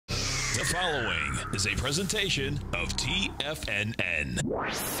The following is a presentation of TFNN.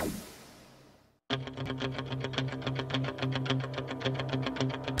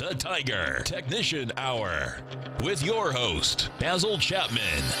 The Tiger Technician Hour with your host, Basil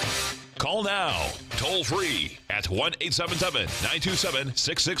Chapman. Call now, toll free at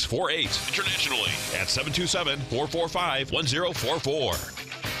 1-877-927-6648. Internationally at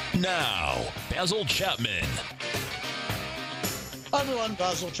 727-445-1044. Now, Basil Chapman. Hi everyone,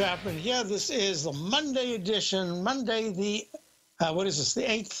 Basil Chapman here. This is the Monday edition, Monday the, the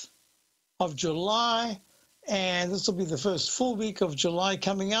 8th of July, and this will be the first full week of July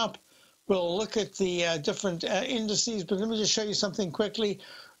coming up. We'll look at the different indices, but let me just show you something quickly.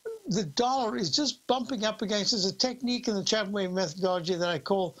 The dollar is just bumping up against, there's a technique in the Chapman wave methodology that I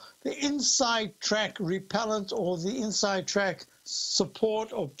call the inside track repellent or the inside track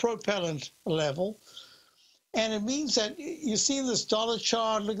support or propellant level. And it means that you see this dollar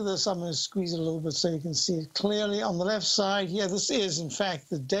chart. Look at this. I'm going to squeeze it a little bit so you can see it clearly. On the left side here, this is, in fact,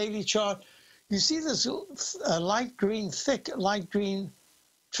 the daily chart. You see this light green, thick light green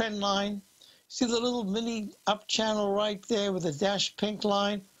trend line. See the little mini up channel right there with a dashed pink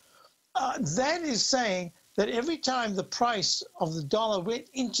line? That is saying that every time the price of the dollar went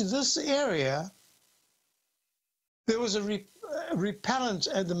into this area, there was a repellent,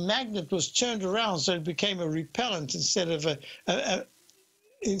 and the magnet was turned around, so it became a repellent instead of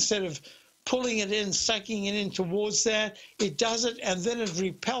pulling it in, sucking it in towards that. It does it, and then it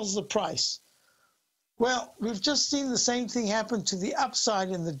repels the price. Well, we've just seen the same thing happen to the upside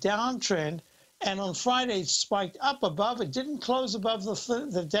in the downtrend, and on Friday it spiked up above. It didn't close above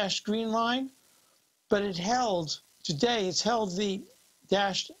the dashed green line, but it held, today it's held the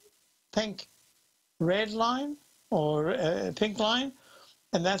dashed pink red line, or pink line,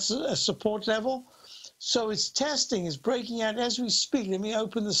 and that's a support level. So it's testing, it's breaking out as we speak. Let me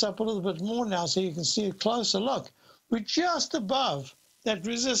open this up a little bit more now so you can see a closer look. We're just above that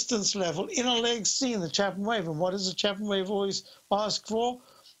resistance level in a leg C in the Chapman wave. And what does the Chapman wave always ask for?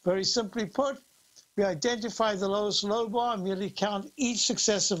 Very simply put, we identify the lowest low bar, merely count each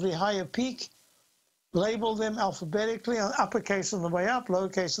successively higher peak, label them alphabetically, uppercase on the way up,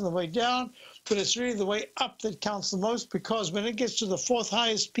 lowercase on the way down, but it's really the way up that counts the most, because when it gets to the fourth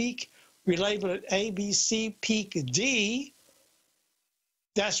highest peak, we label it A, B, C, peak D.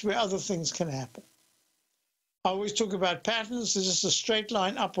 That's where other things can happen. I always talk about patterns. There's just a straight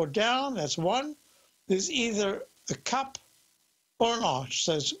line up or down. That's one. There's either a cup or an arch.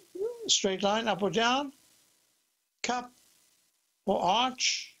 So it's straight line up or down, cup or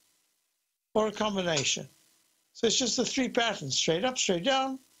arch, or a combination. So it's just the three patterns: straight up, straight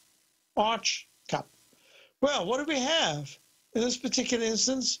down, arch, cup. Well, what do we have? In this particular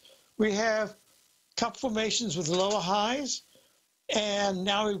instance, we have cup formations with lower highs, and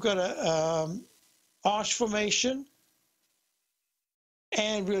now we've got a arch formation,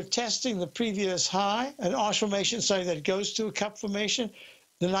 and we're testing the previous high, an arch formation, sorry, that goes to a cup formation.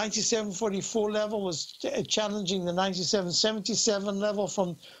 The 97.44 level was challenging the 97.77 level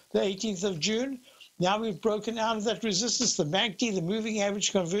from the 18th of June. Now we've broken out of that resistance. The MACD, the moving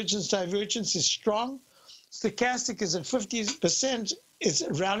average convergence divergence, is strong. Stochastic is at 50%. It's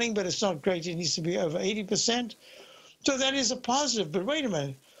rounding, but it's not great. It needs to be over 80%. So that is a positive. But wait a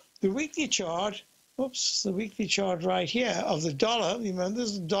minute. The weekly chart, oops, the weekly chart right here of the dollar, remember,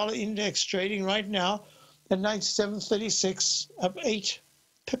 there's the dollar index trading right now at 97.36, up 8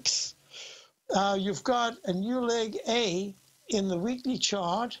 pips. You've got a new leg A in the weekly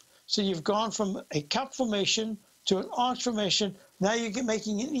chart. So you've gone from a cup formation to an arch formation. Now you're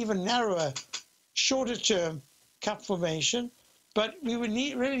making an even narrower, shorter term cup formation. But we would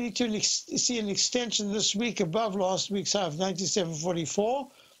really need to see an extension this week above last week's high of 97.44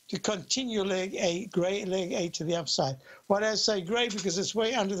 to continue leg A, gray leg A to the upside. Why do I say gray? Because it's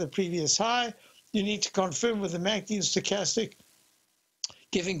way under the previous high. You need to confirm with the MACD and stochastic,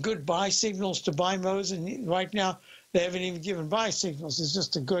 giving good buy signals to buy modes, and right now they haven't even given buy signals. It's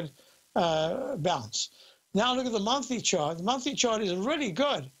just a good bounce. Now look at the monthly chart. The monthly chart is really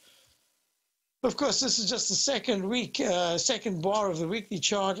good. Of course, this is just the second week, second bar of the weekly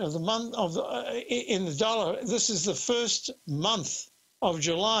chart of the month of in the dollar. This is the first month of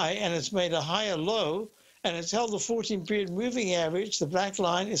July, and it's made a higher low, and it's held the 14-period moving average. The black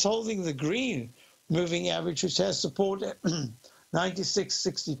line is holding the green moving average, which has support at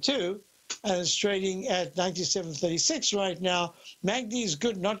 96.62, and it's trading at 97.36 right now. MACD is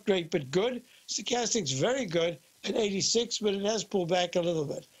good, not great, but good. Stochastic's very good at 86, but it has pulled back a little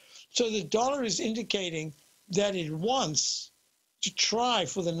bit. So the dollar is indicating that it wants to try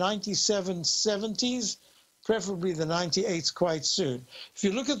for the 97.70s preferably the 98s quite soon. If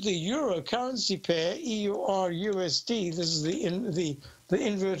you look at the euro currency pair, EUR-USD, this is the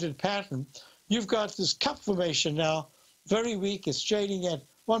inverted pattern, you've got this cup formation now, very weak. It's trading at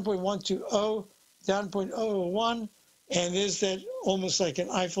 1.120, down 0.001, and there's that almost like an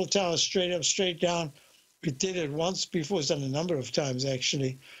Eiffel Tower, straight up, straight down. It did it once before, it's done a number of times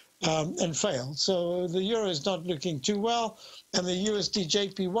actually, and failed. So the euro is not looking too well, and the USD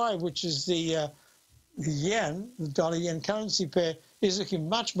JPY, which is the yen, the dollar-yen currency pair, is looking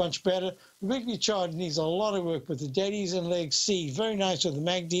much, much better. The weekly chart needs a lot of work, but the dailies and leg C, very nice with the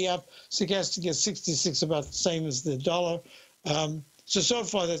MACD up. Stochastic at 66, about the same as the dollar. So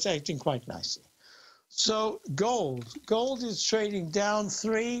far, that's acting quite nicely. So gold. Gold is trading down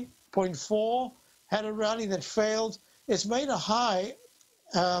 3.4, had a rally that failed. It's made a high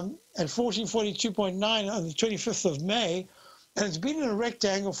at 1442.9 on the 25th of May, and it's been in a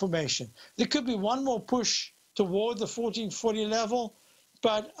rectangle formation. There could be one more push toward the 1440 level,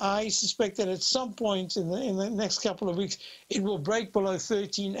 but I suspect that at some point in the next couple of weeks, it will break below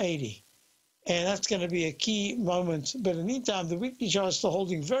 1380. And that's going to be a key moment. But in the meantime, the weekly chart is still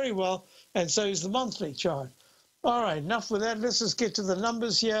holding very well, and so is the monthly chart. All right, enough with that. Let's just get to the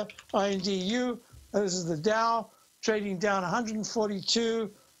numbers here. INDU, this is the Dow, trading down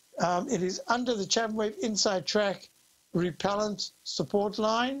 142. It is under the Chapman Wave inside track repellent support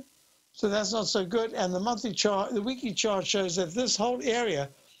line, so that's not so good. And the monthly chart, the weekly chart shows that this whole area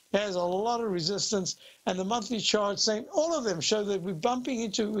has a lot of resistance, and the monthly chart saying all of them show that we're getting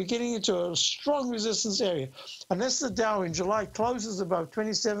into a strong resistance area. Unless the Dow in July closes above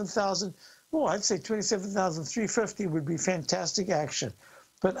 27,000, I'd say 27,350 would be fantastic action.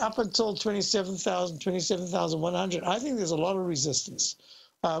 But up until 27,000, 27,100, I think there's a lot of resistance.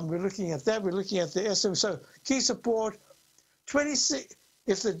 We're looking at that. We're looking at the SM. So key support, 26.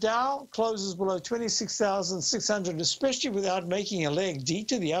 If the Dow closes below 26,600, especially without making a leg D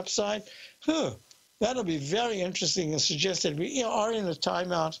to the upside, that'll be very interesting and suggest that we are in a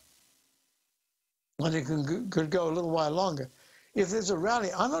timeout and it could go a little while longer. If there's a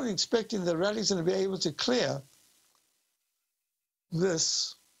rally, I'm not expecting the rally's going to be able to clear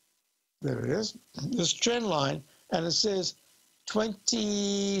this, there it is, this trend line, and it says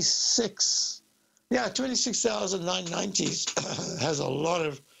 26,990 has a lot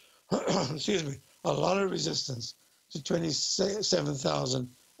of, excuse me, a lot of resistance to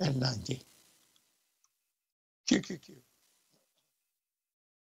 27,090. QQQ.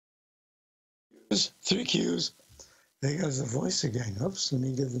 Three Qs. There goes the voice again. Oops, let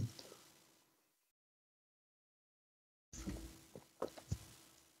me give them.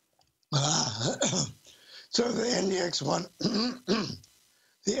 So the NDX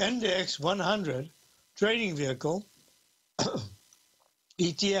the NDX 100 trading vehicle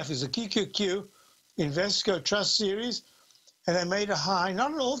ETF is a QQQ Invesco Trust Series, and they made a high,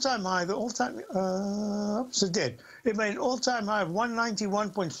 not an all-time high, the all-time, oops, it did. It made an all-time high of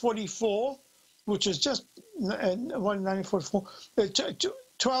 191.44, which is just 194.4,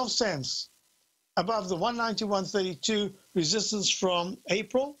 12 cents above the 191.32 resistance from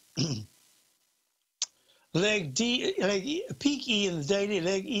April. Leg D, peak E in the daily,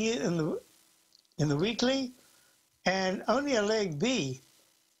 leg E in the weekly, and only a leg B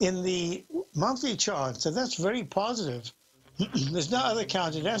in the monthly chart. So that's very positive. There's no other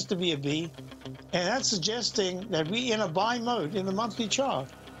count. It has to be a B, and that's suggesting that we're in a buy mode in the monthly chart.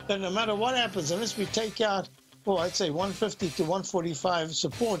 That no matter what happens, unless we take out, I'd say 150 to 145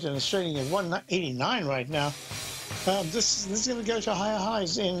 support, and it's trading at 189 right now. This is going to go to higher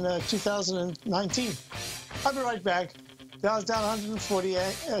highs in 2019. I'll be right back. Dow's down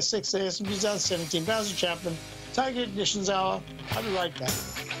 146, the S&P's down 17. Basil Chapman, Tiger Ignitions Hour. I'll be right back.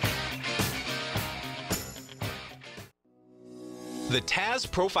 The TAS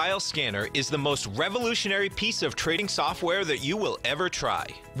Profile Scanner is the most revolutionary piece of trading software that you will ever try.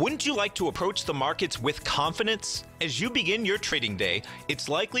 Wouldn't you like to approach the markets with confidence? As you begin your trading day, it's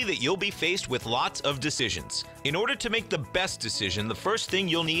likely that you'll be faced with lots of decisions. In order to make the best decision, the first thing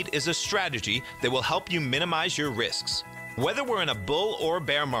you'll need is a strategy that will help you minimize your risks. Whether we're in a bull or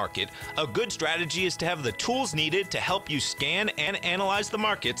bear market, a good strategy is to have the tools needed to help you scan and analyze the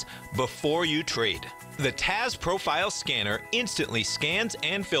markets before you trade. The TAS Profile Scanner instantly scans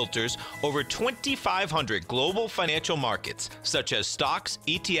and filters over 2,500 global financial markets, such as stocks,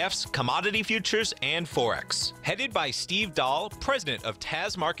 ETFs, commodity futures, and Forex. Headed by Steve Dahl, president of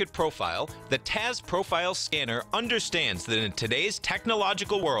TAS Market Profile, the TAS Profile Scanner understands that in today's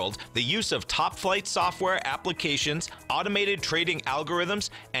technological world, the use of top-flight software applications, automated trading algorithms,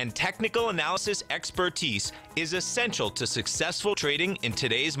 and technical analysis expertise is essential to successful trading in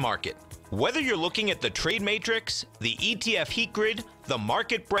today's market. Whether you're looking at the trade matrix, the ETF heat grid, the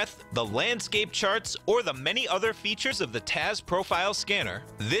market breadth, the landscape charts, or the many other features of the TAS Profile Scanner,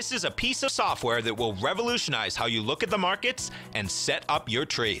 this is a piece of software that will revolutionize how you look at the markets and set up your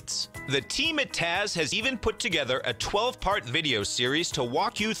trades. The team at TAS has even put together a 12-part video series to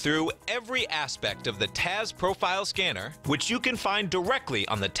walk you through every aspect of the TAS Profile Scanner, which you can find directly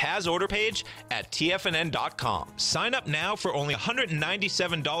on the TAS order page at TFNN.com. Sign up now for only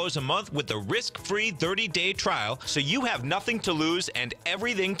 $197 a month with the risk-free 30-day trial, so you have nothing to lose and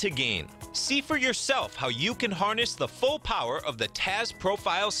everything to gain. See for yourself how you can harness the full power of the TAS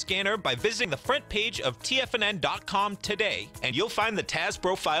Profile Scanner by visiting the front page of TFNN.com today, and you'll find the TAS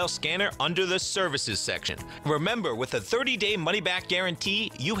Profile Scanner under the Services section. Remember, with a 30-day money-back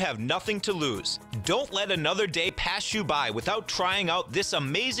guarantee, you have nothing to lose. Don't let another day pass you by without trying out this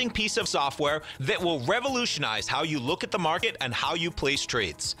amazing piece of software that will revolutionize how you look at the market and how you place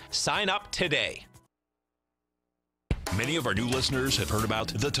trades. Sign up today. Many of our new listeners have heard about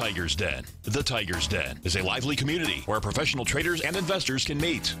The Tiger's Den. The Tiger's Den is a lively community where professional traders and investors can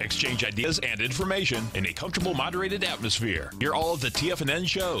meet, exchange ideas and information in a comfortable, moderated atmosphere. Hear all of the TFNN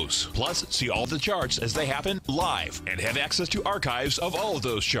shows, plus see all the charts as they happen live and have access to archives of all of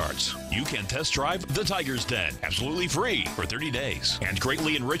those charts. You can test drive The Tiger's Den absolutely free for 30 days and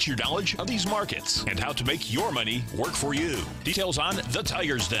greatly enrich your knowledge of these markets and how to make your money work for you. Details on The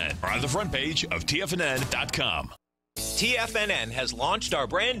Tiger's Den are on the front page of TFNN.com. TFNN has launched our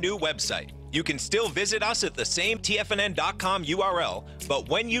brand new website. You can still visit us at the same TFNN.com URL, but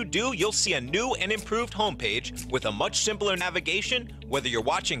when you do, you'll see a new and improved homepage with a much simpler navigation, whether you're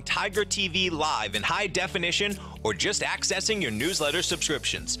watching Tiger TV live in high definition or just accessing your newsletter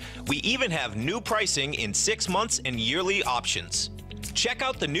subscriptions. We even have new pricing in 6 months and yearly options. Check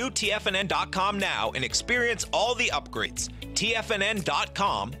out the new TFNN.com now and experience all the upgrades.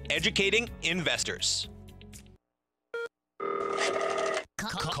 TFNN.com, educating investors.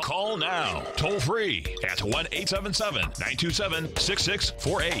 Call now, toll free at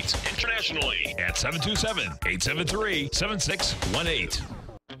 1-877-927-6648. Internationally at 727-873-7618.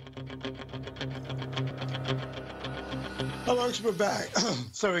 Hello, folks, we're back.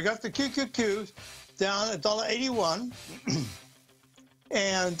 So we got the QQQ down at $1.81.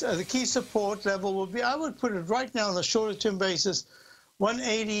 And the key support level will be, I would put it right now on a shorter term basis,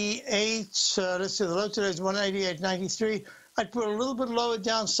 188, let's see, the low today is 188.93. I'd put a little bit lower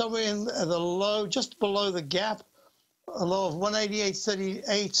down, somewhere in the low, just below the gap, a low of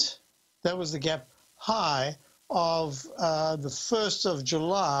 188.38. That was the gap high of the 1st of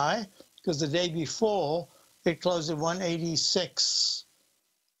July, because the day before it closed at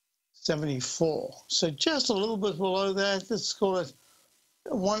 186.74. So just a little bit below that. Let's call it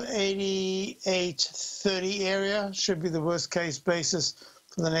 188.30 area. Should be the worst case basis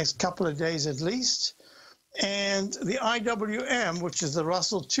for the next couple of days at least. And the IWM, which is the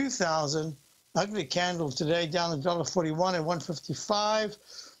Russell 2000, ugly candle today, down $1.41 at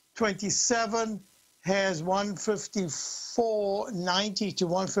 155.27, has 154.90 to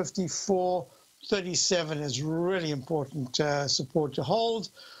 154.37 is really important support to hold.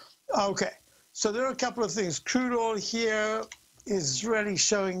 Okay, so there are a couple of things. Crude oil here is really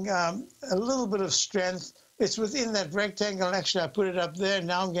showing a little bit of strength. It's within that rectangle. Actually, I put it up there.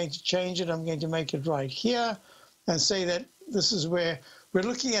 Now I'm going to change it. I'm going to make it right here and say that this is where we're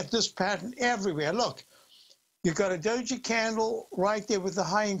looking at this pattern everywhere. Look, you've got a doji candle right there with the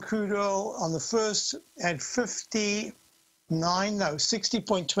high in crude oil on the first at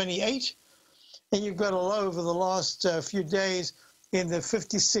 60.28. And you've got a low over the last few days in the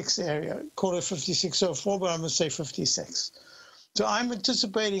 56 area. Call it 56.04, but I'm going to say 56. So I'm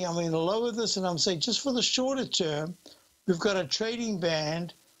anticipating I'm going to lower this, and I'm saying just for the shorter term, we've got a trading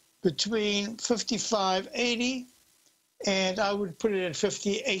band between 55.80 and I would put it at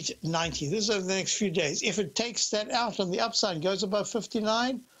 58.90. This is over the next few days. If it takes that out on the upside and goes above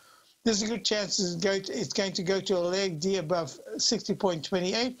 59, there's a good chance it's going to go to a leg D above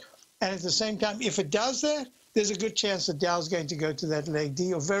 60.28. And at the same time, if it does that, there's a good chance the Dow is going to go to that leg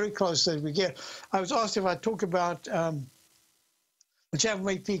D or very close that we get. I was asked if I talk about the Chapman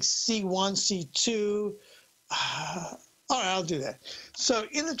Wave Peak C1, C2. All right, I'll do that. So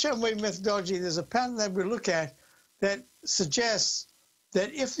in the Chapman Wave methodology, there's a pattern that we look at that suggests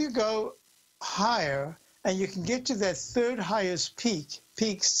that if you go higher and you can get to that third highest peak,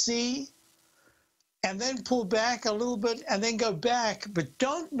 peak C, and then pull back a little bit and then go back, but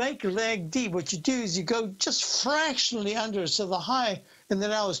don't make leg D. What you do is you go just fractionally under. So the high in the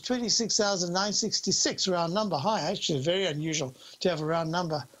Dow is 26,966, round number high. Actually, very unusual to have a round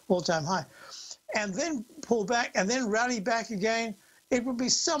number all-time high. And then pull back and then rally back again it would be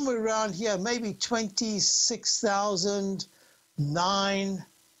somewhere around here, maybe 26,009.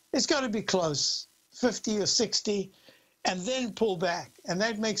 It's got to be close, 50 or 60, and then pull back. And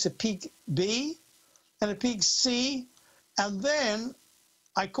that makes a peak B and a peak C. And then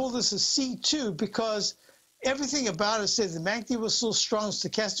I call this a C2 because everything about it says the MACD was still strong.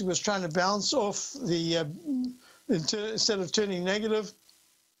 Stochastic was trying to bounce off the instead of turning negative.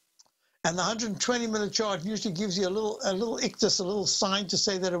 And the 120-minute chart usually gives you a little ictus, a little sign to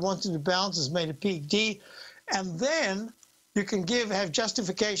say that it wanted to bounce, has made a peak D. And then you can have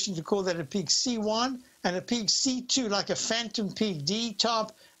justification to call that a peak C1 and a peak C2, like a phantom peak D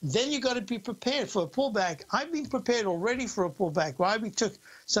top. Then you got to be prepared for a pullback. I've been prepared already for a pullback. Why we took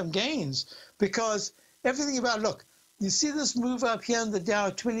some gains? Because everything about, look, you see this move up here in the Dow,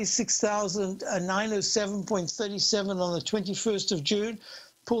 26,907.37 on the 21st of June,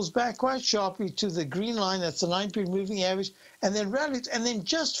 pulls back quite sharply to the green line, that's the 9-period moving average, and then rallies, and then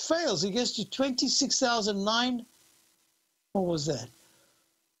just fails. It gets to 26,009. What was that?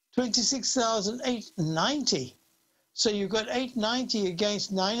 26,890. So you've got 890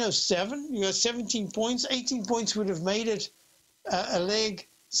 against 907. You got 17 points. 18 points would have made it a leg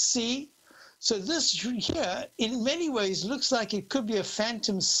C. So this here, in many ways, looks like it could be a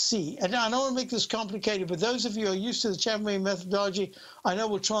phantom C. And I don't want to make this complicated, but those of you who are used to the Chapman methodology, I know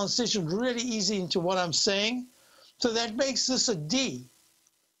will transition really easy into what I'm saying. So that makes this a D.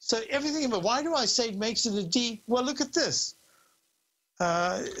 So everything about, why do I say it makes it a D? Well, look at this.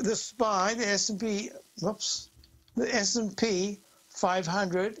 The SPY, the S&P, whoops, the S&P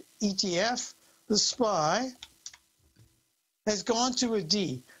 500 ETF, the SPY, has gone to a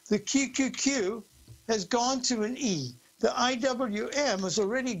D. The QQQ has gone to an E. The IWM has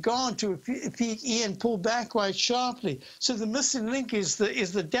already gone to a peak E and pulled back quite sharply. So the missing link is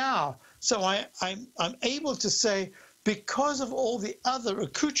the Dow. So I'm able to say, because of all the other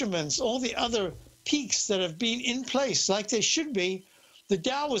accoutrements, all the other peaks that have been in place like they should be, the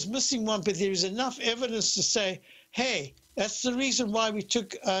Dow was missing one, but there is enough evidence to say, hey, that's the reason why we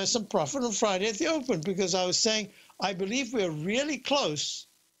took some profit on Friday at the open, because I was saying, I believe we're really close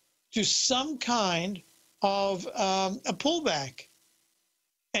to some kind of a pullback.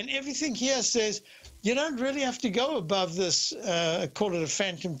 And everything here says you don't really have to go above this, call it a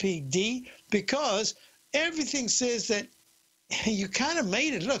phantom peak D, because everything says that you kind of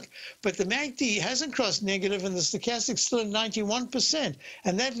made it, look, but the MACD hasn't crossed negative and the stochastic's still at 91%.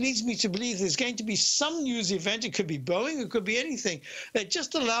 And that leads me to believe there's going to be some news event, it could be Boeing, it could be anything, that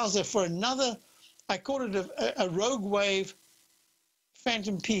just allows it for another, I call it a rogue wave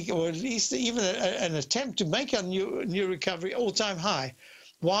phantom peak, or at least even an attempt to make a new recovery all-time high.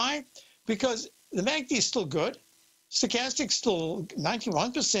 Why? Because the MACD is still good. Stochastic still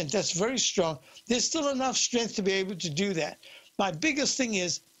 91%. That's very strong. There's still enough strength to be able to do that. My biggest thing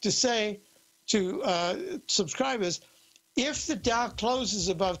is to say to subscribers, if the Dow closes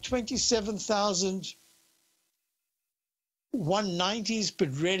above 27,190s, but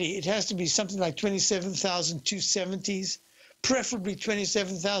ready, it has to be something like 27,270s, preferably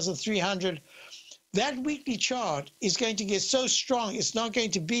 27,300. That weekly chart is going to get so strong, it's not going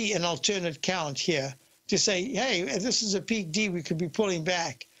to be an alternate count here to say, hey, this is a peak D, we could be pulling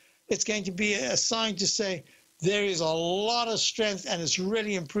back. It's going to be a sign to say there is a lot of strength and it's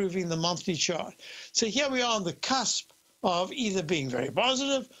really improving the monthly chart. So here we are on the cusp of either being very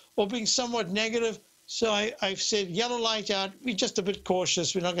positive or being somewhat negative. So I've said yellow light out, we're just a bit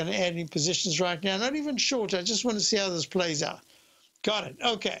cautious. We're not going to add any positions right now, not even short. I just want to see how this plays out. Got it.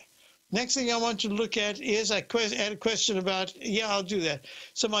 Okay. Next thing I want to look at is I had a question about, yeah, I'll do that.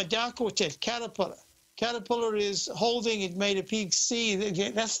 So my Dow Quartet, Caterpillar. Caterpillar is holding, it made a peak C.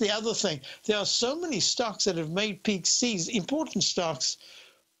 That's the other thing. There are so many stocks that have made peak Cs, important stocks,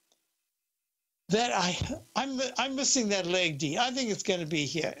 that I'm missing that leg D. I think it's going to be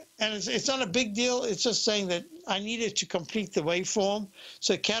here. And it's not a big deal. It's just saying that I needed to complete the waveform.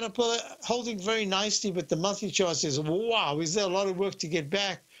 So Caterpillar holding very nicely, but the monthly chart says, wow, is there a lot of work to get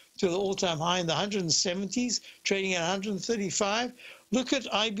back to the all-time high in the 170s, trading at 135? Look at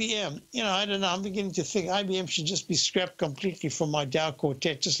IBM. You know, I don't know. I'm beginning to think IBM should just be scrapped completely from my Dow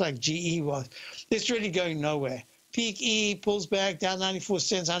Quartet, just like GE was. It's really going nowhere. Peak E pulls back down 94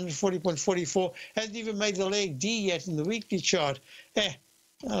 cents, 140.44. Hasn't even made the leg D yet in the weekly chart. I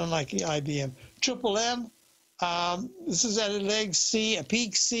don't like the IBM. Triple M. This is at a leg C, a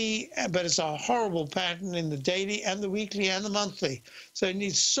peak C, but it's a horrible pattern in the daily and the weekly and the monthly. So it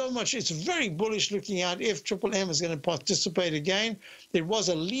needs so much. It's very bullish looking out if Triple M is going to participate again. It was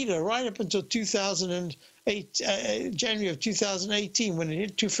a leader right up until 2008, January of 2018, when it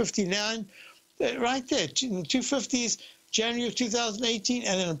hit 259. Right there, in the 250s, January of 2018,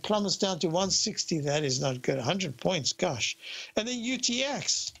 and then it plummets down to 160. That is not good. 100 points, gosh. And then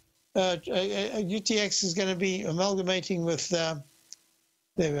UTX. UTX is going to be amalgamating with, there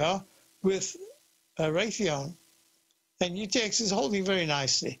we are, with Raytheon. And UTX is holding very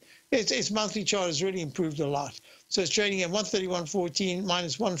nicely. Its monthly chart has really improved a lot. So it's trading at 131.14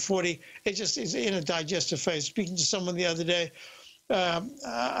 minus 140. It just is in a digestive phase. Speaking to someone the other day,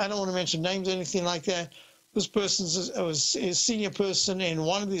 I don't want to mention names or anything like that. This person was a senior person in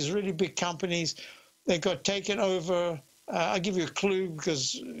one of these really big companies. They got taken over. I'll give you a clue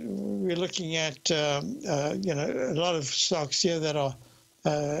because we're looking at a lot of stocks here that are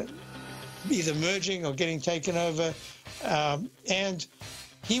either merging or getting taken over. And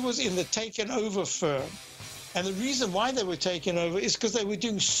he was in the taken over firm. And the reason why they were taken over is because they were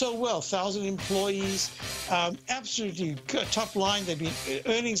doing so well. 1,000 employees, absolutely top line.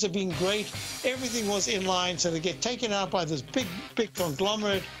 Earnings have been great. Everything was in line. So they get taken out by this big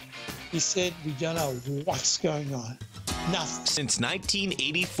conglomerate. He said, we don't know what's going on. Nothing. Since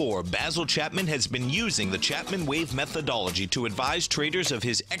 1984, Basil Chapman has been using the Chapman Wave methodology to advise traders of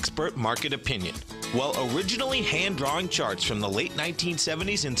his expert market opinion. While originally hand-drawing charts from the late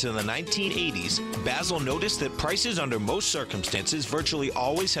 1970s into the 1980s, Basil noticed that prices under most circumstances virtually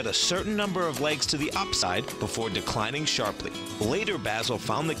always had a certain number of legs to the upside before declining sharply. Later, Basil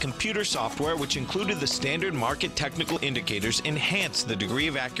found that computer software, which included the standard market technical indicators, enhanced the degree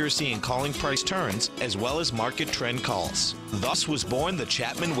of accuracy in calling price turns as well as market trend calls. Thus was born the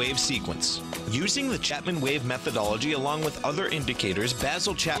Chapman Wave sequence. Using the Chapman Wave methodology along with other indicators,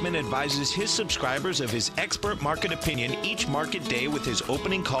 Basil Chapman advises his subscribers of his expert market opinion each market day with his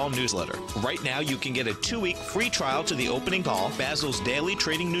opening call newsletter. Right now, you can get a 2-week free trial to the opening call, Basil's daily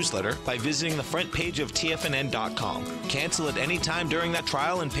trading newsletter, by visiting the front page of TFNN.com. Cancel at any time during that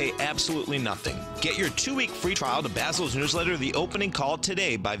trial and pay absolutely nothing. Get your 2-week free trial to Basil's newsletter, The Opening Call,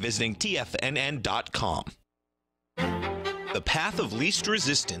 today by visiting TFNN.com. The Path of Least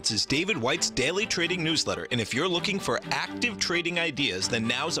Resistance is David White's daily trading newsletter, and if you're looking for active trading ideas, then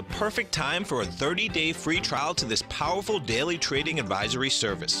now's a perfect time for a 30-day free trial to this powerful daily trading advisory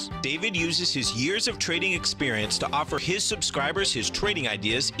service. David uses his years of trading experience to offer his subscribers his trading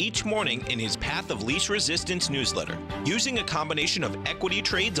ideas each morning in his Path of Least Resistance newsletter. Using a combination of equity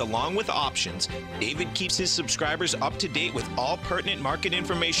trades along with options, David keeps his subscribers up to date with all pertinent market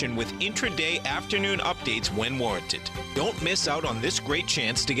information with intraday afternoon updates when warranted. Don't miss out on this great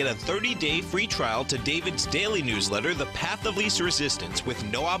chance to get a 30-day free trial to David's daily newsletter, The Path of Least Resistance, with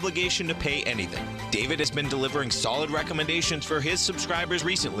no obligation to pay anything. David has been delivering solid recommendations for his subscribers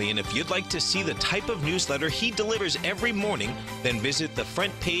recently, and if you'd like to see the type of newsletter he delivers every morning, then visit the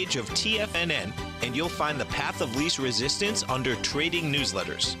front page of TFNN and you'll find The Path of Least Resistance under Trading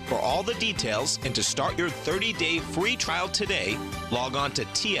Newsletters. For all the details and to start your 30-day free trial today, log on to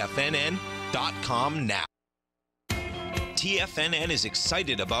TFNN.com now. TFNN is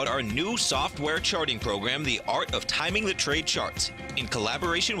excited about our new software charting program, The Art of Timing the Trade Charts. In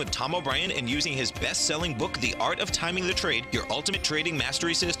collaboration with Tom O'Brien and using his best-selling book, The Art of Timing the Trade, Your Ultimate Trading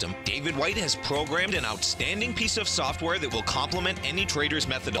Mastery System, David White has programmed an outstanding piece of software that will complement any trader's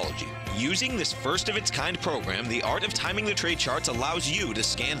methodology. Using this first-of-its-kind program, The Art of Timing the Trade Charts allows you to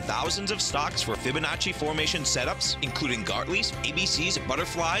scan thousands of stocks for Fibonacci formation setups, including Gartleys, ABCs,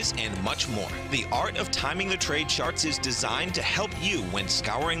 butterflies, and much more. The Art of Timing the Trade Charts is designed to help you when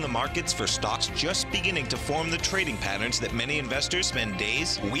scouring the markets for stocks just beginning to form the trading patterns that many investors spend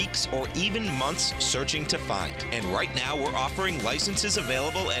days, weeks, or even months searching to find. And right now, we're offering licenses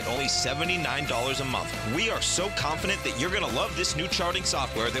available at only $79 a month. We are so confident that you're going to love this new charting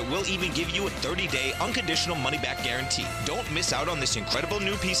software that will even give you a 30-day unconditional money-back guarantee. Don't miss out on this incredible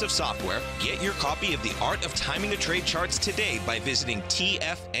new piece of software. Get your copy of The Art of Timing the Trade Charts today by visiting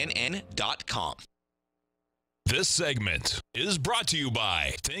TFNN.com. This segment is brought to you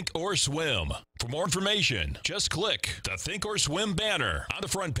by Think or Swim. For more information, just click the Think or Swim banner on the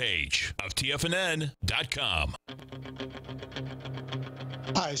front page of TFNN.com.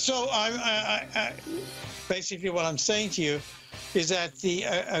 Hi, so I basically what I'm saying to you is that the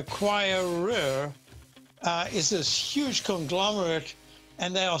acquirer is this huge conglomerate,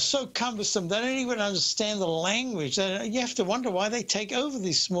 and they are so cumbersome, they don't even understand the language. You have to wonder why they take over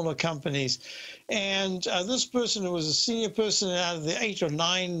these smaller companies. And this person, who was a senior person out of the 8 or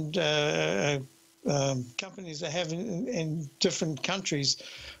 9 companies they have in different countries,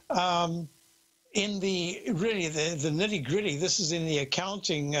 in the really the nitty-gritty, this is in the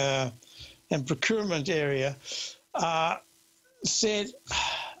accounting and procurement area, said,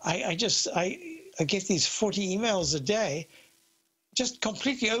 I get these 40 emails a day, just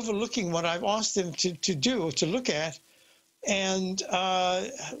completely overlooking what I've asked them to do or to look at. And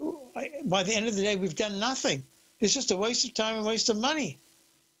by the end of the day, we've done nothing. It's just a waste of time and waste of money.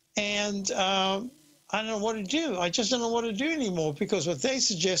 And I don't know what to do. I just don't know what to do anymore, because what they're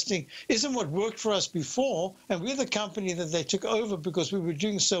suggesting isn't what worked for us before. And we're the company that they took over because we were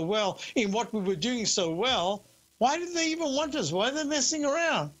doing so well in what we were doing so well. Why did they even want us? Why are they messing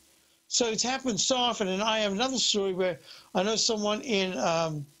around? So it's happened so often. And I have another story where I know someone in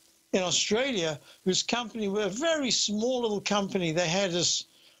Australia whose company, were a very small little company. They had this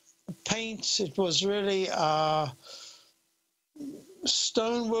paint. It was really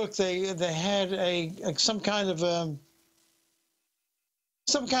stonework. They had some kind of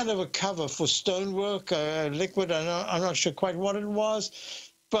a cover for stonework, liquid. I'm not sure quite what it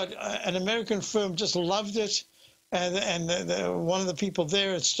was, but an American firm just loved it, and one of the people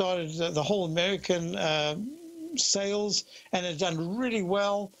there had started the whole American sales, and had done really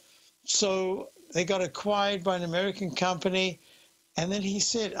well. So they got acquired by an American company. And then he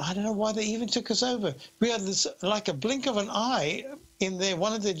said, I don't know why they even took us over. We had this, like a blink of an eye in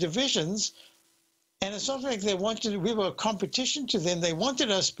one of their divisions. And it's not like we were a competition to them. They wanted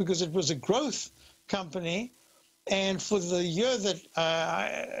us because it was a growth company. And for the year that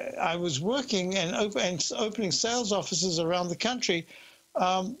I was working and opening sales offices around the country,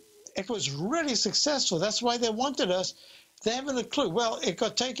 it was really successful. That's why they wanted us. They haven't a clue. Well, it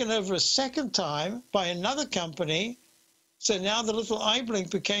got taken over a second time by another company. So now the little eye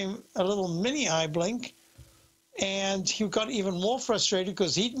blink became a little mini eye blink. And he got even more frustrated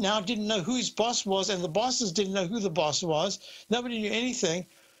because he now didn't know who his boss was, and the bosses didn't know who the boss was. Nobody knew anything.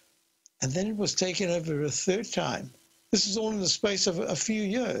 And then it was taken over a third time. This is all in the space of a few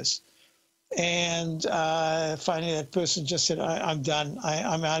years. And finally that person just said, I'm done.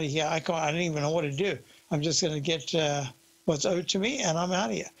 I'm out of here. I don't even know what to do. I'm just going to get what's owed to me, and I'm out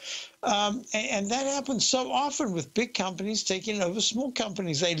of here. And that happens so often with big companies taking over small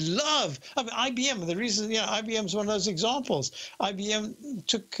companies. They love, IBM, the reason, IBM is one of those examples. IBM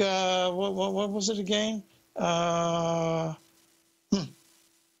took, what was it again?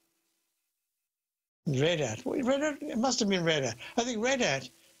 Red Hat. It must have been Red Hat. I think Red Hat.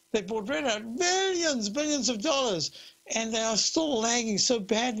 They bought Red Hat billions of dollars, and they are still lagging so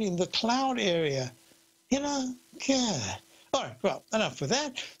badly in the cloud area. God. All right, well, enough with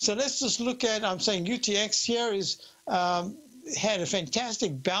that. So let's just look at, I'm saying UTX here had a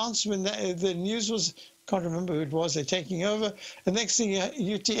fantastic bounce when the news was, can't remember who it was, they're taking over. The next thing,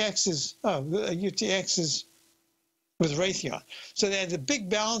 UTX is with Raytheon. So they had the big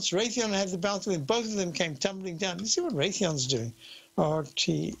bounce, Raytheon had the bounce, and then both of them came tumbling down. You see what Raytheon's doing?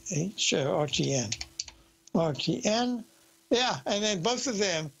 RTN, yeah, and then both of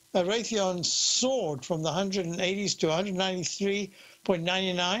them, Raytheon soared from the 180s to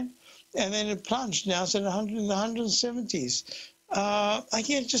 193.99, and then it plunged. Now it's at 100 in the 170s.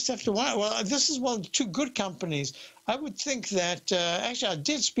 Again, just have to wonder. Well, this is one of the two good companies. I would think that, actually, I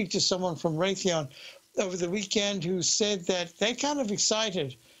did speak to someone from Raytheon over the weekend who said that they're kind of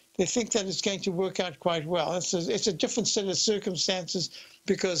excited. They think that it's going to work out quite well. It's a different set of circumstances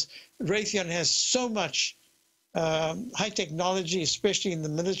because Raytheon has so much high technology, especially in the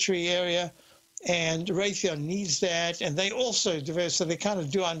military area, and Raytheon needs that, and they also develop, so they kind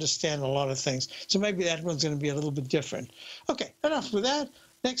of do understand a lot of things. So maybe that one's going to be a little bit different. Okay, enough with that.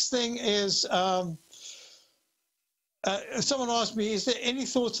 Next thing is, someone asked me, is there any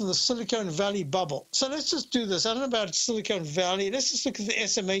thoughts on the Silicon Valley bubble? So let's just do this. I don't know about Silicon Valley. Let's just look at the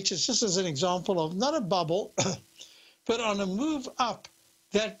SMHs just as an example of not a bubble, but on a move up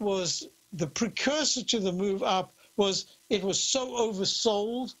that was the precursor to the move up. It was so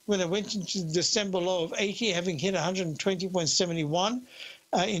oversold when it went into the December low of 80, having hit 120.71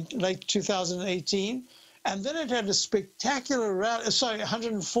 in late 2018. And then it had a spectacular rally. Sorry,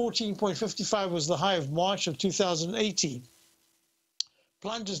 114.55 was the high of March of 2018.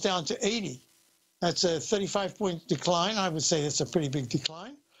 Plunges down to 80. That's a 35-point decline. I would say that's a pretty big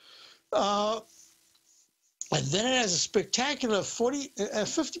decline. And then it has a spectacular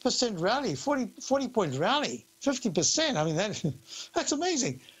 50% rally, 40-point rally, 50%. I mean, that's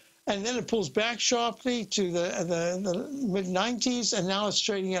amazing. And then it pulls back sharply to the mid-90s, and now it's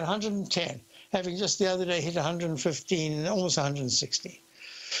trading at 110, having just the other day hit 115 and almost 116.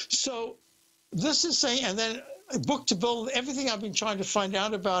 So this is saying, and then book to bill, everything I've been trying to find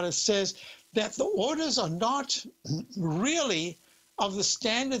out about it says that the orders are not really of the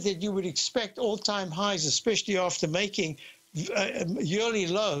standard that you would expect all-time highs, especially after making yearly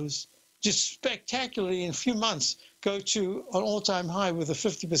lows, just spectacularly in a few months go to an all-time high with a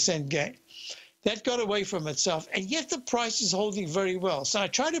 50% gain. That got away from itself, and yet the price is holding very well. So I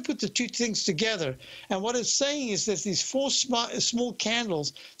try to put the two things together, and what it's saying is that these four small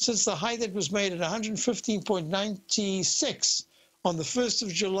candles, since the high that was made at 115.96 on the 1st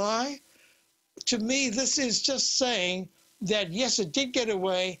of July, to me, this is just saying that, yes, it did get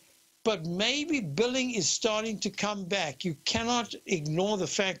away, but maybe billing is starting to come back. You cannot ignore the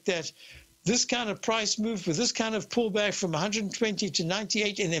fact that this kind of price move with this kind of pullback from 120 to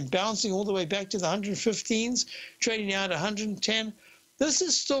 98 and then bouncing all the way back to the 115s, trading out 110, this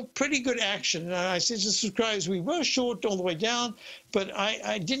is still pretty good action. And I said to subscribers, we were short all the way down, but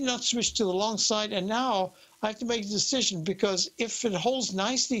I did not switch to the long side. And now I have to make a decision, because if it holds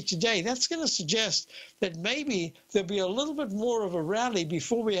nicely today, that's going to suggest that maybe there'll be a little bit more of a rally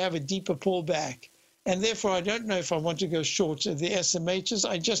before we have a deeper pullback. And therefore, I don't know if I want to go short of the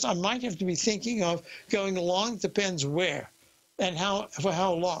SMHs. I might have to be thinking of going long. It depends where and for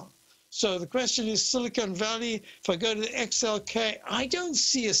how long. So the question is Silicon Valley. If I go to the XLK, I don't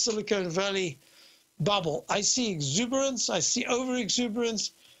see a Silicon Valley bubble. I see exuberance. I see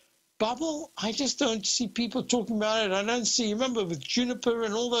over-exuberance. Bubble, I just don't see people talking about it. I don't see, remember with Juniper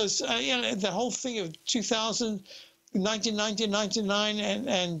and all those, the whole thing of 2000, 1990, 99,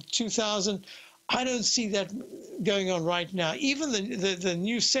 and 2000, I don't see that going on right now. Even the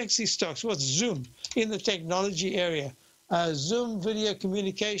new sexy stocks, what's Zoom in the technology area? Zoom Video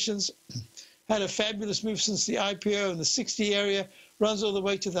Communications had a fabulous move since the IPO in the 60 area, runs all the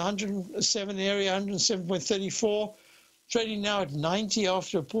way to the 107 area, 107.34, trading now at 90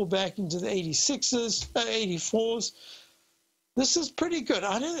 after a pullback into the 84s. This is pretty good.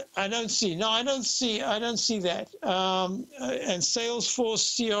 I don't see that. And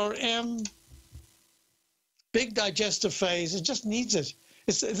Salesforce CRM, big digestive phase. It just needs it.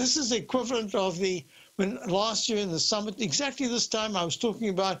 This is the equivalent of when last year in the summit, exactly this time, I was talking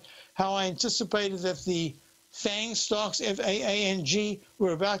about how I anticipated that the FANG stocks, F-A-A-N-G,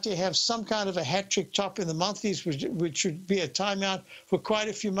 were about to have some kind of a hat-trick top in the monthlies, which would be a timeout for quite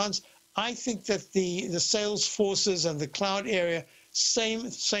a few months. I think that the Salesforces and the cloud area, same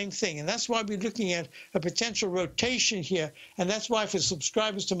thing. And that's why we're looking at a potential rotation here. And that's why for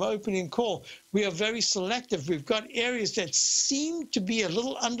subscribers to my opening call, we are very selective. We've got areas that seem to be a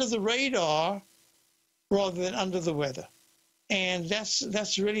little under the radar rather than under the weather. And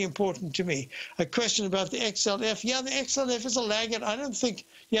that's really important to me. A question about the XLF. Yeah, the XLF is a laggard. I don't think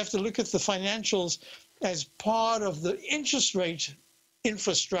you have to look at the financials as part of the interest rate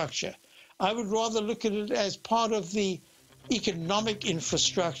infrastructure. I would rather look at it as part of the economic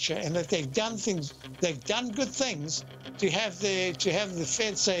infrastructure, and that they've done good things to have the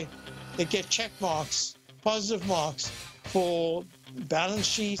Fed say they get check marks, positive marks for balance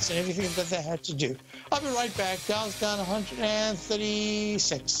sheets and everything that they had to do. I'll be right back. Dow's down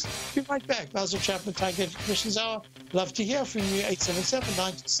 136. Be right back. Basil Chapman, Tiger Commissions Hour. Love to hear from you.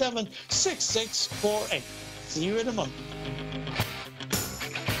 877-927-6648. See you in a moment.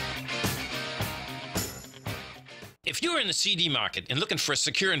 If you're in the CD market and looking for a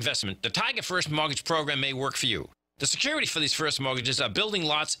secure investment, the Tiger First Mortgage Program may work for you. The security for these first mortgages are building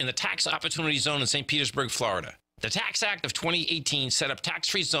lots in the tax opportunity zone in St. Petersburg, Florida. The Tax Act of 2018 set up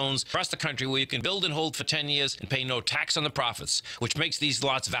tax-free zones across the country where you can build and hold for 10 years and pay no tax on the profits, which makes these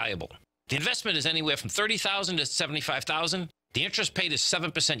lots valuable. The investment is anywhere from $30,000 to $75,000. The interest paid is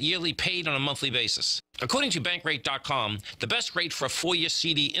 7% yearly, paid on a monthly basis. According to Bankrate.com, the best rate for a 4-year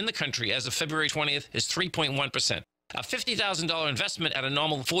CD in the country as of February 20th is 3.1%. A $50,000 investment at a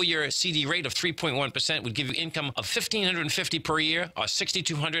normal 4-year CD rate of 3.1% would give you income of $1,550 per year or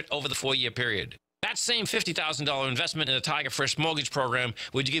 $6,200 over the 4-year period. That same $50,000 investment in the Tiger First Mortgage Program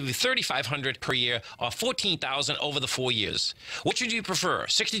would give you $3,500 per year or $14,000 over the 4 years. Which would you prefer,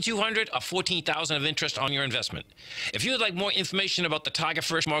 $6,200 or $14,000 of interest on your investment? If you would like more information about the Tiger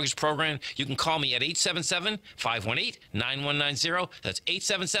First Mortgage Program, you can call me at 877-518-9190. That's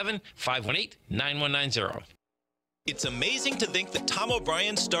 877-518-9190. It's amazing to think that Tom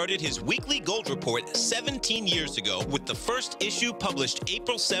O'Brien started his weekly gold report 17 years ago, with the first issue published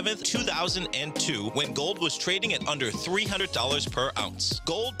April 7th, 2002, when gold was trading at under $300 per ounce.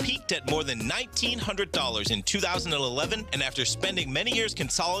 Gold peaked at more than $1,900 in 2011, and after spending many years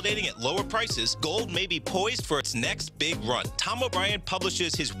consolidating at lower prices, gold may be poised for its gold's next big run. Tom O'Brien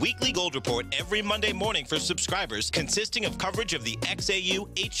publishes his weekly gold report every Monday morning for subscribers, consisting of coverage of the XAU,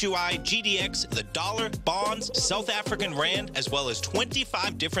 HUI, GDX, the dollar, bonds, South African rand, as well as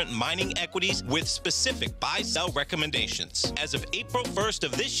 25 different mining equities with specific buy-sell recommendations. As of April 1st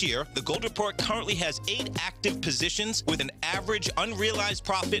of this year, the gold report currently has 8 active positions with an average unrealized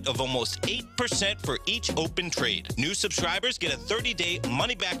profit of almost 8% for each open trade. New subscribers get a 30-day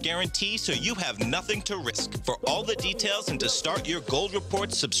money-back guarantee, so you have nothing to risk. For all the details and to start your Gold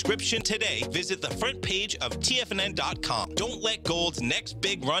Report subscription today, visit the front page of TFNN.com. Don't let gold's next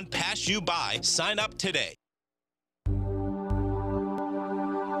big run pass you by. Sign up today.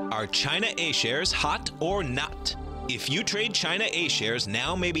 Are China A shares hot or not? If you trade China A shares,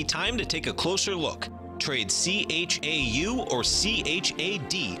 now may be time to take a closer look. Trade CHAU or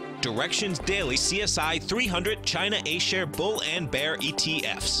CHAD, Directions Daily CSI 300 China A-Share Bull and Bear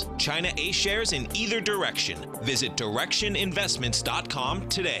ETFs. China A-Shares in either direction. Visit directioninvestments.com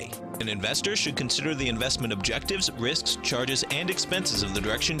today. An investor should consider the investment objectives, risks, charges, and expenses of the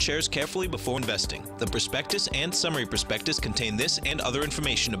Direction shares carefully before investing. The prospectus and summary prospectus contain this and other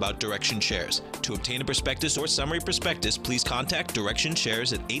information about Direction shares. To obtain a prospectus or summary prospectus, please contact Direction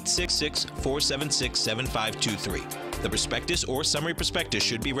Shares at 866-476-7523. The prospectus or summary prospectus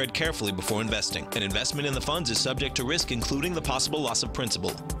should be read carefully before investing. An investment in the funds is subject to risk, including the possible loss of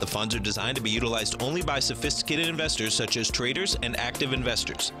principal. The funds are designed to be utilized only by sophisticated investors such as traders and active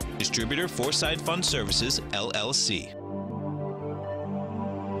investors. Distributor Foreside Fund Services, LLC.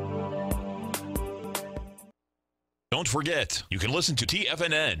 Don't forget, you can listen to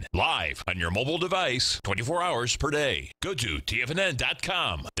TFNN live on your mobile device 24 hours per day. Go to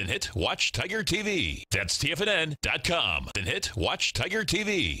TFNN.com, then hit Watch Tiger TV. That's TFNN.com, then hit Watch Tiger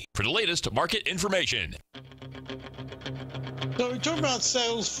TV for the latest market information. So we talked about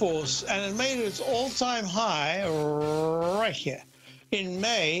Salesforce, and it made its all-time high right here in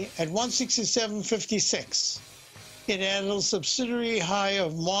May at 167.56. It had a subsidiary high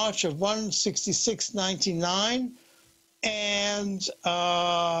of March of 166.99. And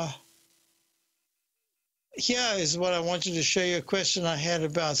here is what I wanted to show you, a question I had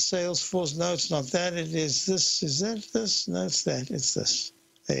about Salesforce. No, it's not that. It is this. Is that this? No, it's that. It's this.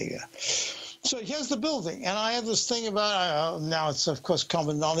 There you go. So here's the building. And I have this thing about, now it's, of course,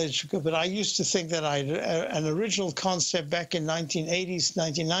 common knowledge, but I used to think that I had an original concept back in 1980s,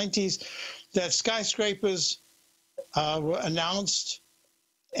 1990s, that skyscrapers were announced,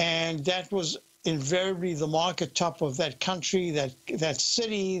 and that was invariably the market top of that country, that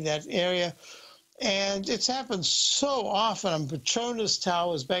city, that area. And it's happened so often. Petronas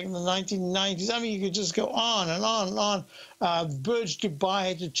Towers back in the 1990s. I mean, you could just go on and on and on. Burj Dubai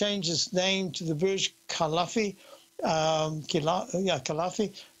had to change its name to the Burj Khalifa, Khalifa.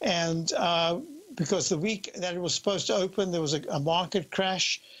 And because the week that it was supposed to open, there was a market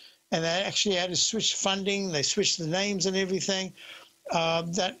crash, and they actually had to switch funding. They switched the names and everything.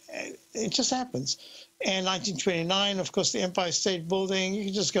 That it just happens. And 1929, of course, the Empire State Building, you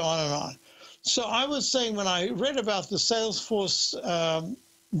can just go on and on. So I was saying, when I read about the Salesforce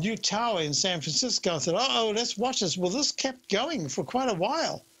new tower in San Francisco, I thought, oh, let's watch this. Well, this kept going for quite a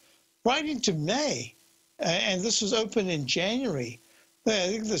while, right into May. And this was open in January. Look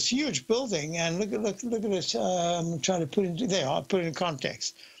at this huge building, and look at it. I'm trying to put it there. I'll put it in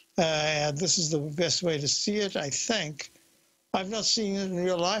context. This is the best way to see it, I think. I've not seen it in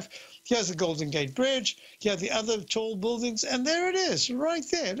real life. Here's the Golden Gate Bridge. Here are the other tall buildings, and there it is, right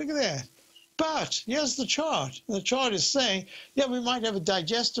there. Look at that. But here's the chart. The chart is saying, yeah, we might have a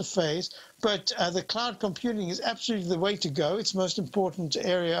digestive phase, but the cloud computing is absolutely the way to go. It's the most important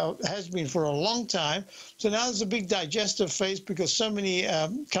area, has been for a long time. So now there's a big digestive phase because so many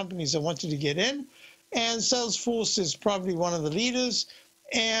companies have wanted to get in, and Salesforce is probably one of the leaders.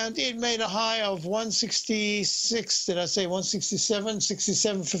 And it made a high of 166, did I say 167?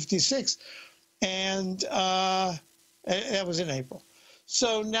 67.56. And that was in April.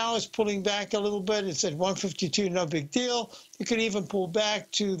 So now it's pulling back a little bit. It's at 152, no big deal. It could even pull back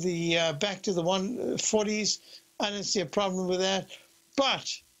to the 140s. I didn't see a problem with that.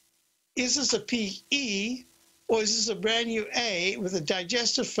 But is this a peak E, or is this a brand new A with a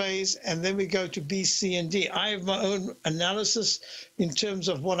digestive phase, and then we go to B, C, and D? I have my own analysis in terms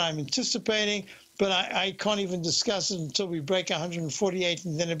of what I'm anticipating, but I can't even discuss it until we break 148,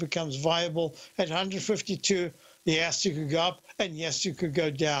 and then it becomes viable. At 152, yes, you could go up, and yes, you could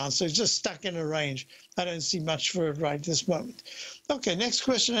go down. So it's just stuck in a range. I don't see much for it right this moment. Okay, next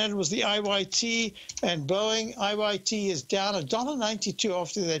question I had was the IYT and Boeing. IYT is down $1.92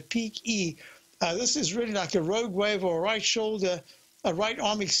 after that peak E. This is really like a rogue wave or a right shoulder, a right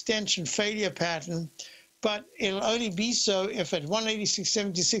arm extension failure pattern. but it'll only be so if at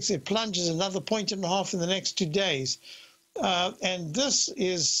 186.76 it plunges another 1.5 in the next 2 days. And this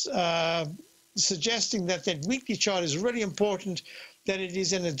is suggesting that that weekly chart is really important, that it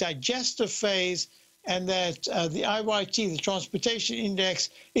is in a digestive phase, and that the IYT, the transportation index,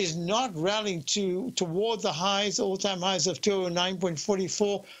 is not rallying toward the highs, all-time highs of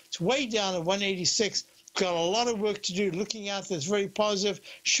 209.44. It's way down at 186. Got a lot of work to do. Looking out, that's very positive.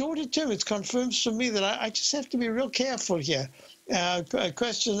 Shorter term, it confirms for me that I just have to be real careful here. A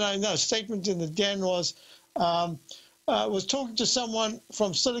question, statement in the den was talking to someone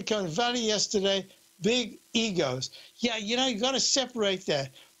from Silicon Valley yesterday. Big egos. Yeah, you got to separate that.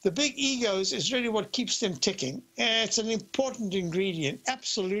 The big egos is really what keeps them ticking. It's an important ingredient,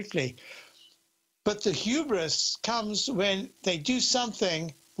 absolutely. But the hubris comes when they do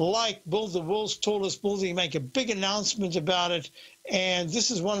something like build the world's tallest building, make a big announcement about it, and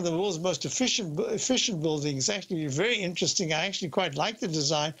this is one of the world's most efficient buildings. Actually, very interesting. I actually quite like the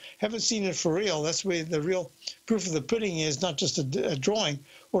design. Haven't seen it for real. That's where the real proof of the pudding is, not just a drawing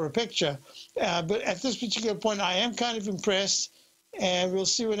or a picture. But at this particular point, I am kind of impressed, and we'll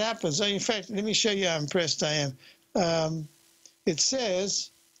see what happens. In fact, let me show you how impressed I am. It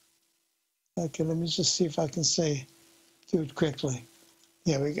says, okay, let me just see if I can do it quickly.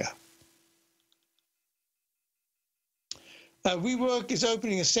 Here we go. WeWork is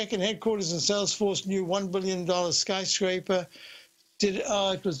opening a second headquarters in Salesforce, new $1 billion skyscraper.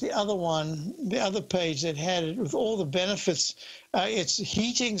 It was the other one, the other page that had it with all the benefits. It's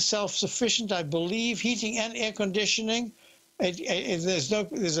heating, self-sufficient, I believe, heating and air conditioning. There's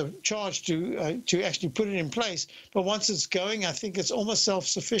a charge to actually put it in place, but once it's going, I think it's almost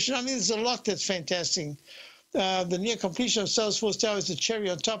self-sufficient. I mean, there's a lot that's fantastic. The near completion of Salesforce Tower is the cherry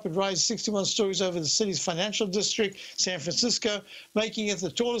on top. It rises 61 stories over the city's financial district, San Francisco, making it the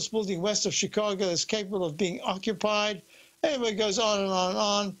tallest building west of Chicago that's capable of being occupied. Anyway, it goes on and on and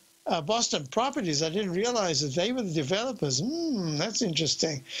on. Boston Properties, I didn't realize that they were the developers. That's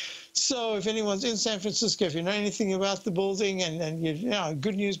interesting. So if anyone's in San Francisco, if you know anything about the building and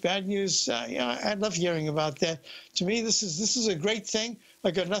good news, bad news, I'd love hearing about that. To me, this is a great thing.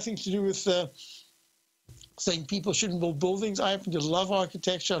 I got nothing to do with saying people shouldn't build buildings. I happen to love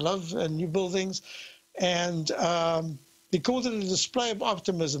architecture. I love new buildings. And they called it a display of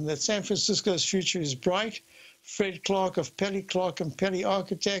optimism that San Francisco's future is bright. Fred Clark of Pelly Clark and Pelly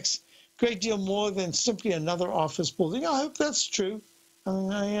Architects, great deal more than simply another office building. I hope that's true. I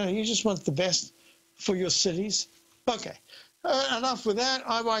mean, you just want the best for your cities. Okay, enough with that.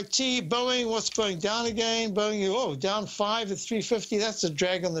 IYT, Boeing, what's going down again? Boeing, down 5 at 350. That's a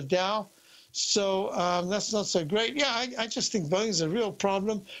drag on the Dow. So that's not so great. Yeah, I just think Boeing's a real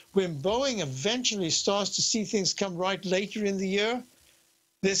problem. When Boeing eventually starts to see things come right later in the year,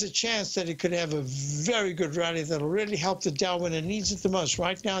 there's a chance that it could have a very good rally that'll really help the Dow when it needs it the most.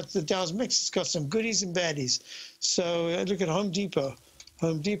 Right now, the Dow's mix. It's got some goodies and baddies. So look at Home Depot.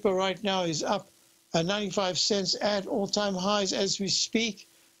 Home Depot right now is up 95 cents at all-time highs as we speak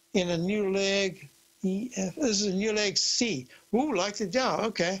in a new leg. This is a new leg C. Ooh, like the Dow.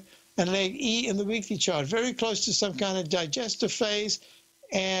 Okay. And leg E in the weekly chart, very close to some kind of digestive phase,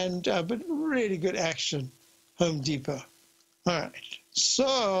 and but really good action, Home Depot. All right,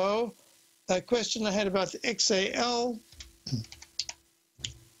 so a question I had about the XAL,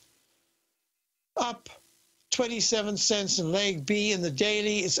 up 27 cents in leg B in the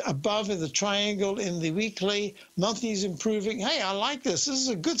daily. It's above in the triangle in the weekly. Monthly is improving. Hey, I like this. This is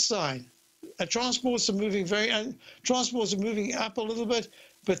a good sign. Transports are moving up a little bit.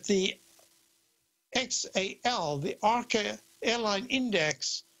 But the XAL, the ARCA Airline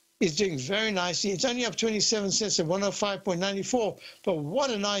Index, is doing very nicely. It's only up 27 cents at 105.94, but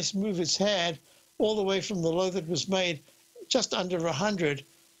what a nice move it's had all the way from the low that was made just under 100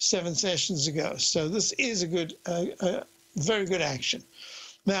 7 sessions ago. So this is a good, very good action.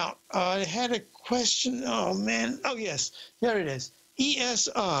 Now, I had a question. Oh, man. Oh, yes. Here it is.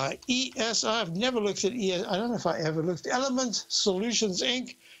 ESI. ESI, I've never looked at ESI. I don't know if I ever looked. Element Solutions,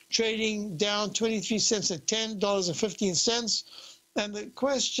 Inc., trading down 23 cents at $10.15. And the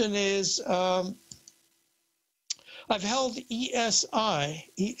question is, I've held ESI.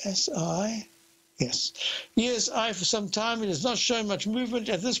 Yes. ESI for some time. It has not shown much movement.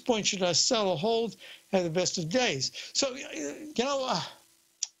 At this point, should I sell or hold? Have the best of days. So,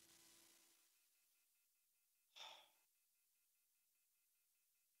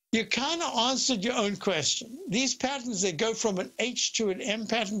 you kind of answered your own question. These patterns, they go from an H to an M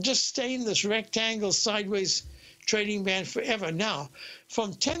pattern, just stay in this rectangle sideways trading band forever. Now, from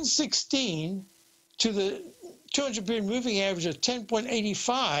 1016 to the 200-period moving average of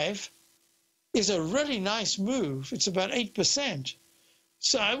 10.85, is a really nice move. It's about 8%.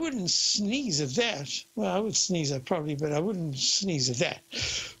 So I wouldn't sneeze at that. Well, I would sneeze at probably, but I wouldn't sneeze at that.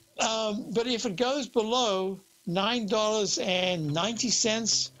 But if it goes below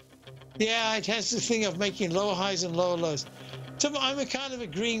 $9.90, yeah, it has the thing of making lower highs and lower lows. So I'm kind of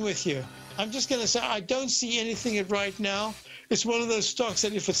agreeing with you. I'm just going to say I don't see anything right now. It's one of those stocks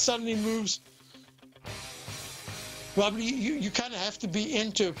that if it suddenly moves, probably you kind of have to be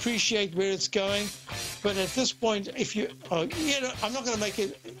in to appreciate where it's going. But at this point, if you, I'm not going to make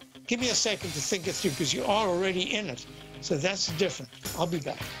it. Give me a second to think it through because you are already in it. So that's different. I'll be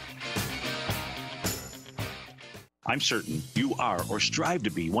back. I'm certain you are or strive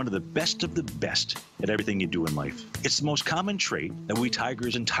to be one of the best at everything you do in life. It's the most common trait that we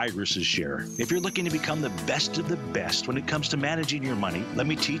tigers and tigresses share. If you're looking to become the best of the best when it comes to managing your money, let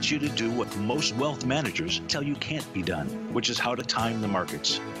me teach you to do what most wealth managers tell you can't be done, which is how to time the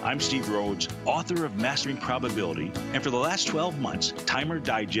markets. I'm Steve Rhodes, author of Mastering Probability, and for the last 12 months, Timer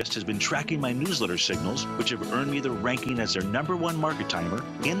Digest has been tracking my newsletter signals, which have earned me the ranking as their #1 market timer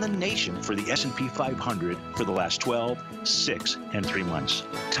in the nation for the S&P 500 for the last 12, 6, and 3 months.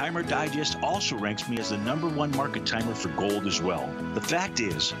 Timer Digest also ranks me as the #1 market timer for gold as well. The fact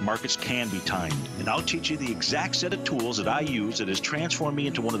is, markets can be timed, and I'll teach you the exact set of tools that I use that has transformed me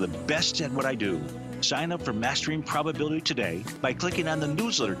into one of the best at what I do. Sign up for Mastering Probability today by clicking on the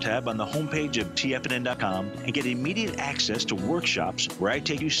newsletter tab on the homepage of TFNN.com and get immediate access to workshops where I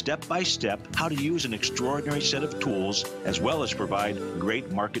take you step by step how to use an extraordinary set of tools as well as provide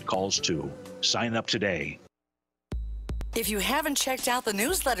great market calls too. Sign up today. If you haven't checked out the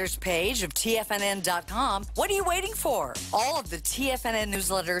newsletters page of TFNN.com, what are you waiting for? All of the TFNN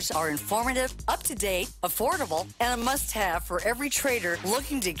newsletters are informative, up-to-date, affordable, and a must-have for every trader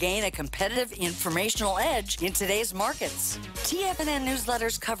looking to gain a competitive informational edge in today's markets. TFNN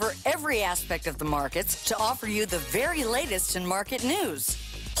newsletters cover every aspect of the markets to offer you the very latest in market news.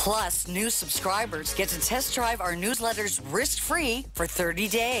 Plus, new subscribers get to test drive our newsletters risk-free for 30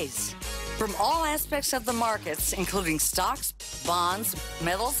 days. From all aspects of the markets, including stocks, bonds,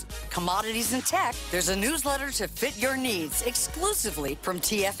 metals, commodities, and tech, there's a newsletter to fit your needs exclusively from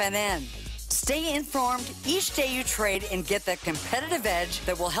TFNN. Stay informed each day you trade and get that competitive edge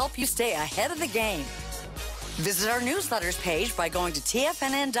that will help you stay ahead of the game. Visit our newsletters page by going to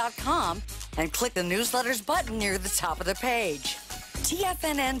TFNN.com and click the newsletters button near the top of the page.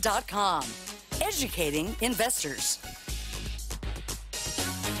 TFNN.com, educating investors.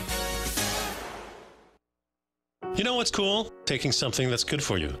 You know what's cool? Taking something that's good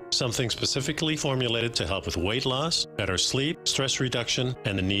for you. Something specifically formulated to help with weight loss, better sleep, stress reduction,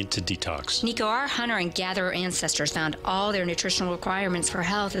 and the need to detox. Nico, our hunter and gatherer ancestors found all their nutritional requirements for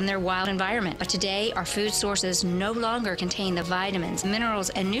health in their wild environment. But today, our food sources no longer contain the vitamins, minerals,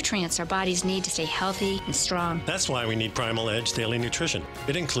 and nutrients our bodies need to stay healthy and strong. That's why we need Primal Edge Daily Nutrition.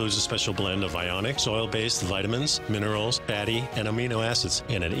 It includes a special blend of ionic, soil-based vitamins, minerals, fatty, and amino acids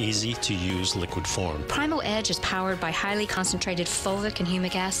in an easy-to-use liquid form. Primal Edge is powered by highly concentrated fulvic and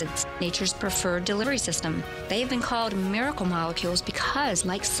humic acids, nature's preferred delivery system. They've been called miracle molecules because,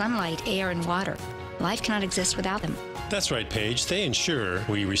 like sunlight, air, and water, life cannot exist without them. That's right, Paige. They ensure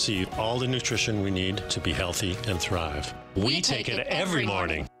we receive all the nutrition we need to be healthy and thrive. We take it every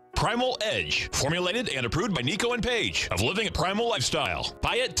morning. Primal Edge, formulated and approved by Nico and Paige of Living a Primal Lifestyle.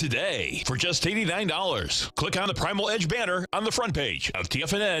 Buy it today for just $89. Click on the Primal Edge banner on the front page of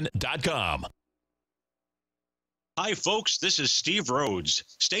TFNN.com. Hi, folks. This is Steve Rhodes.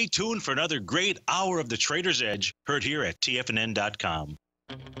 Stay tuned for another great hour of the Trader's Edge, heard here at TFNN.com.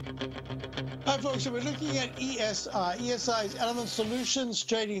 Hi, folks. So we're looking at ESI. ESI is Element Solutions,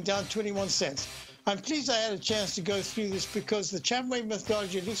 trading down 21 cents. I'm pleased I had a chance to go through this because the Chapman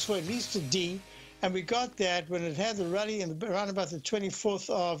methodology looks for at least a D, and we got that when it had the rally around about the 24th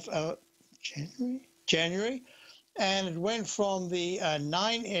of January. And it went from the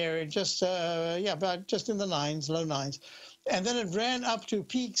 9 area, about just in the 9s, low 9s. And then it ran up to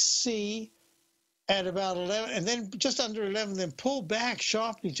peak C at about 11, and then just under 11, then pulled back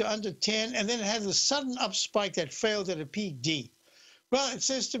sharply to under 10, and then it had a sudden up spike that failed at a peak D. Well, it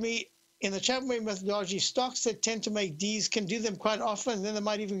says to me, in the Chapman methodology, stocks that tend to make Ds can do them quite often, and then they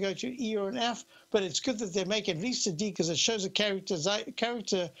might even go to E or an F, but it's good that they make at least a D because it shows a character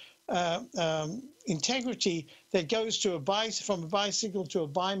integrity that goes to from a buy signal to a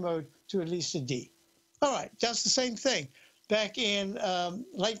buy mode to at least a D. All right, that's the same thing. Back in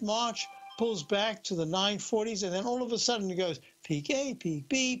late March, pulls back to the 940s, and then all of a sudden it goes peak A, peak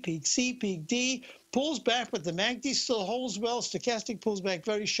B, peak C, peak D, pulls back, but the MACD still holds well. Stochastic pulls back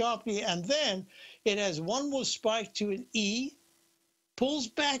very sharply, and then it has one more spike to an E, pulls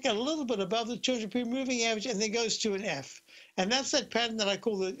back a little bit above the 200-period moving average, and then goes to an F. And that's that pattern that I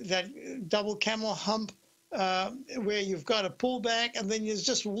call that double camel hump, where you've got a pullback, and then there's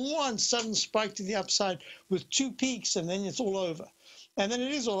just one sudden spike to the upside with two peaks, and then it's all over. And then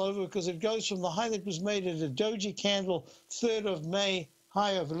it is all over because it goes from the high that was made at a doji candle, 3rd of May,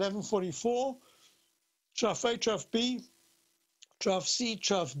 high of 1144, trough A, trough B, trough C,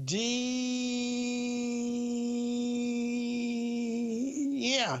 trough D.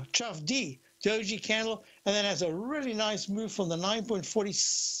 Yeah, trough D, doji candle, and then has a really nice move from the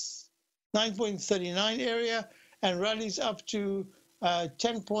 9.39 area and rallies up to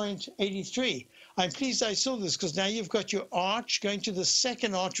 10.83. I'm pleased I saw this because now you've got your arch going to the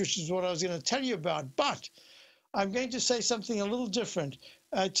second arch, which is what I was going to tell you about. But I'm going to say something a little different.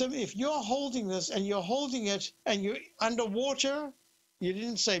 If you're holding this and you're holding it and you're underwater, you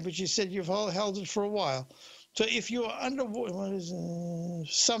didn't say, but you said you've held it for a while. So if you're underwater, what is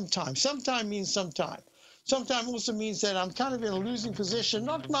sometime? Sometime means sometime. Sometime also means that I'm kind of in a losing position.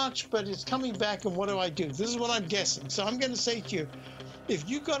 Not much, but it's coming back, and what do I do? This is what I'm guessing. So I'm going to say to you, if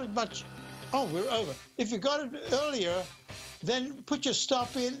you got it much... Oh, we're over. If you got it earlier, then put your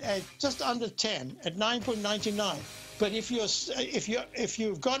stop in at just under 10 at 9.99. But if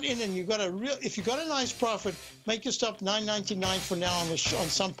you've got in and if you got a nice profit, make your stop 9.99 for now on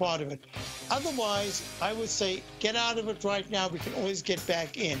some part of it. Otherwise, I would say get out of it right now. We can always get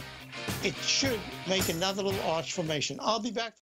back in. It should make another little arch formation. I'll be back.